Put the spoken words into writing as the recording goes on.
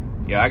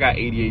Yeah, I got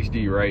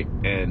ADHD, right?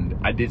 And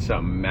I did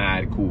something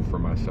mad cool for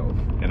myself,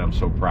 and I'm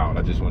so proud.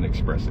 I just want to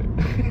express it.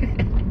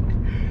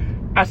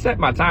 I set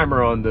my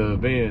timer on the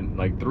van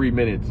like 3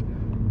 minutes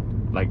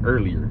like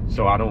earlier,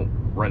 so I don't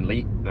run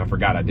late. And I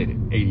forgot I did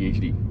it.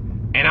 ADHD.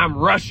 And I'm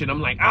rushing.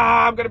 I'm like,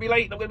 I'm gonna be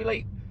late.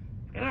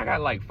 And I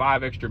got like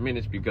 5 extra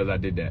minutes because I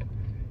did that.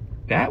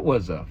 That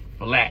was a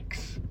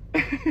flex.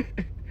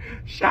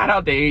 Shout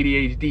out to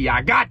ADHD.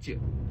 I got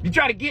you. You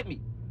try to get me.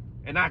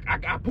 And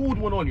I pulled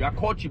one on you. I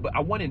caught you, but I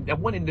went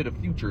into the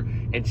future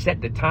and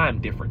set the time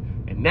different.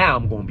 And now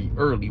I'm going to be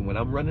early when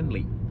I'm running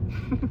late.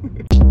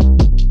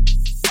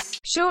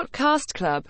 Short Cast Club.